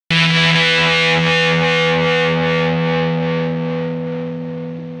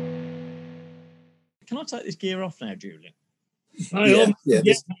I take this gear off now, Julian?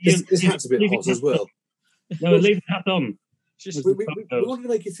 This hat's a bit hot as well. No, leave the hat on. We wanted to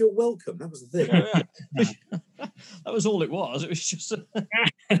make you feel welcome. That was the thing. That was all it was. It was just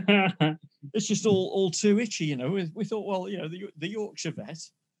it's just all too itchy, you know. We thought, well, you know, the Yorkshire Vet.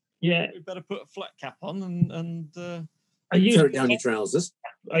 Yeah, we better put a flat cap on and tear it down your trousers.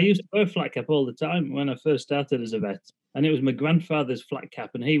 I used to wear a flat cap all the time when I first started as a vet, and it was my grandfather's flat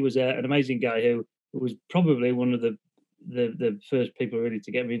cap, and he was an amazing guy who was probably one of the first people really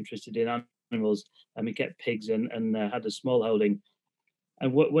to get me interested in animals. And he kept pigs and had a small holding.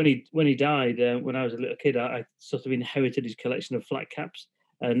 And when he died, when I was a little kid, I sort of inherited his collection of flat caps,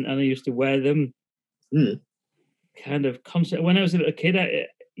 and I used to wear them kind of constantly. When I was a little kid,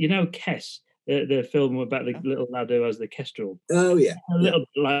 you know, Kess, the film about the little lad who has the kestrel. Oh yeah, a little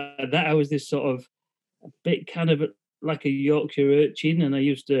bit like that. I was this sort of a bit kind of like a Yorkshire urchin, and I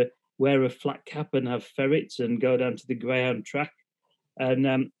used to wear a flat cap and have ferrets and go down to the greyhound track, and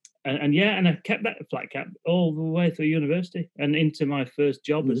I kept that flat cap all the way through university and into my first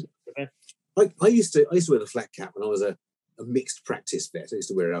job as a vet. I used to wear the flat cap when I was a mixed practice vet. I used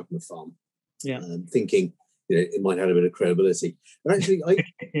to wear it out on the farm, thinking, you know, it might have a bit of credibility. But actually,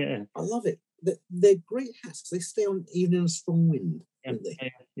 I love it. They're great hats because they stay on even in a strong wind. Don't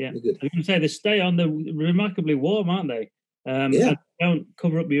they? Yeah. They're good. I was going to say they stay on. They're remarkably warm, aren't they? And don't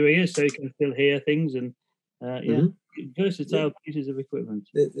cover up your ears so you can still hear things. And versatile pieces of equipment.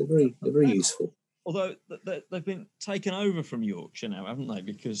 They're very useful. Although they've been taken over from Yorkshire now, haven't they?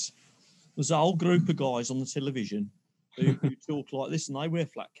 Because there's a whole group of guys on the television who talk like this, and they wear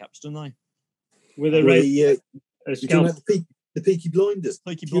flat caps, don't they? With a scalp. The Peaky Blinders.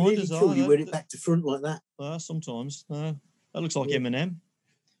 Peaky Blinders, you wear it back to front like that. Sometimes. That looks like Eminem.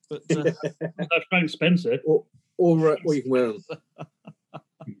 But like Frank Spencer. Or you can wear them.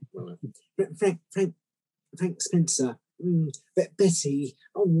 Frank Spencer. Betty.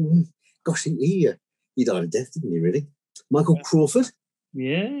 Oh, gosh, he died of death, didn't he, really? Michael Crawford.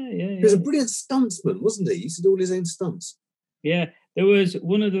 Yeah. He was a brilliant stuntsman, wasn't he? He used to do all his own stunts. Yeah, there was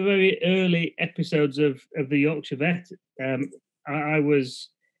one of the very early episodes of the Yorkshire Vet. They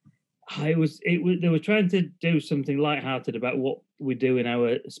were trying to do something lighthearted about what we do in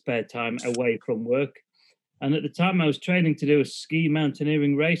our spare time away from work. And at the time, I was training to do a ski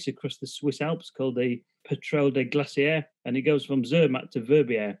mountaineering race across the Swiss Alps called the Pétrole des Glaciers, and it goes from Zermatt to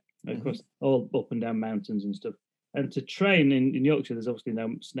Verbier across all up and down mountains and stuff. And to train in Yorkshire, there's obviously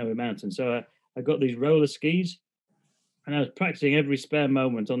no snowy mountains, so I got these roller skis. And I was practicing every spare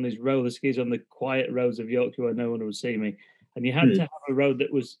moment on these roller skis on the quiet roads of Yorkshire where no one would see me. And you had to have a road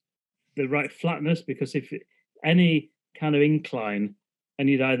that was the right flatness, because if any kind of incline, and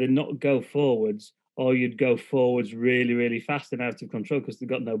you'd either not go forwards or you'd go forwards really, really fast and out of control because they've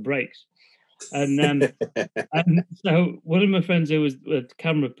got no brakes. And and so one of my friends who was a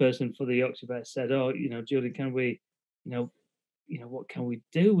camera person for the Yorkshire Vet said, "Oh, you know, Julie, can we, what can we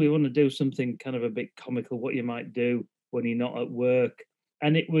do? We want to do something kind of a bit comical, what you might do when you're not at work."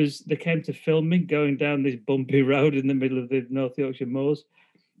 And they came to film me going down this bumpy road in the middle of the North Yorkshire moors.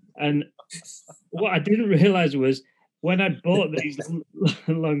 And what I didn't realise was when I bought these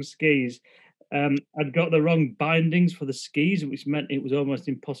long skis, I'd got the wrong bindings for the skis, which meant it was almost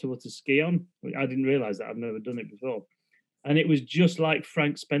impossible to ski on. I didn't realise that. I've never done it before. And it was just like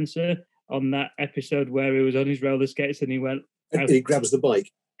Frank Spencer on that episode where he was on his roller skates and he went... And he grabs the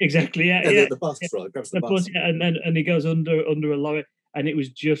bike. Exactly, yeah. The bus, right? Grabs the bus. And he goes under a lorry, and it was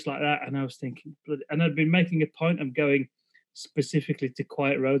just like that. And I was thinking... And I'd been making a point of going specifically to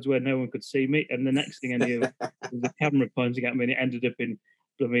quiet roads where no one could see me. And the next thing I knew, the camera pointing at me, and it ended up in...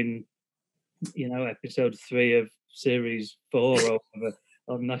 episode 3 of series 4 or whatever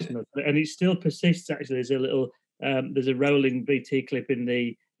on National, and it still persists. Actually, there's a little, there's a rolling BT clip in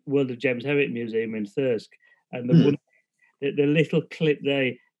the World of James Herrick Museum in Thirsk, and the little clip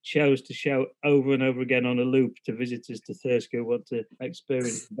they chose to show over and over again on a loop to visitors to Thirsk who want to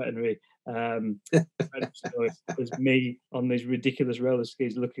experience the veterinary story was me on these ridiculous roller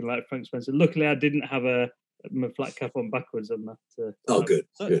skis looking like Frank Spencer. Luckily, I didn't have my flat cap on backwards on that. Good.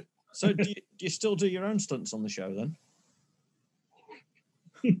 Good. So do you still do your own stunts on the show then?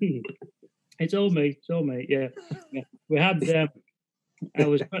 It's all me. Yeah. We had. I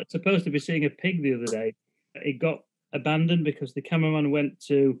was supposed to be seeing a pig the other day. It got abandoned because the cameraman went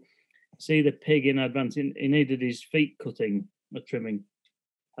to see the pig in advance. He needed his feet cutting or trimming,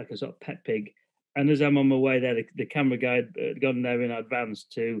 like a sort of pet pig. And as I'm on my way there, the camera guy had gone there in advance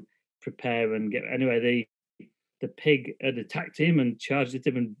to prepare and get. Anyway, the pig had attacked him and charged at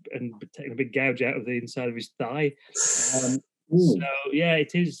him and taken a big gouge out of the inside of his thigh. Ooh. So yeah,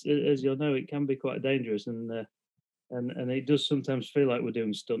 it is, as you'll know, it can be quite dangerous, and it does sometimes feel like we're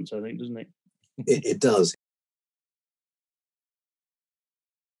doing stunts, I think, doesn't it? It does.